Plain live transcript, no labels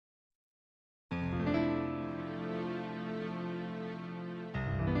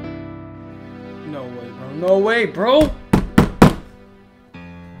No way, bro. No way, bro.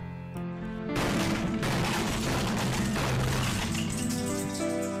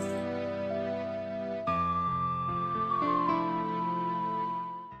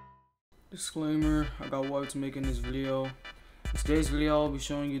 Disclaimer, I got wiped making this video. In today's video, I'll be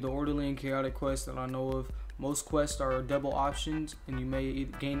showing you the orderly and chaotic quests that I know of. Most quests are double options, and you may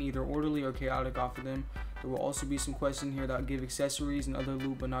gain either orderly or chaotic off of them. There will also be some quests in here that give accessories and other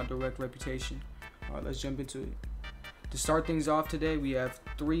loot, but not direct reputation. Alright, let's jump into it. To start things off today, we have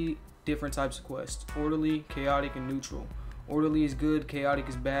 3 different types of quests: orderly, chaotic, and neutral. Orderly is good, chaotic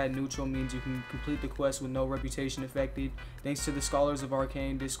is bad, neutral means you can complete the quest with no reputation affected. Thanks to the Scholars of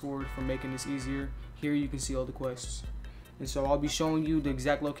Arcane Discord for making this easier. Here you can see all the quests. And so I'll be showing you the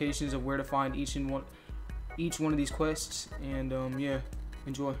exact locations of where to find each one of these quests, and yeah,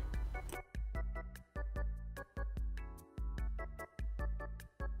 enjoy.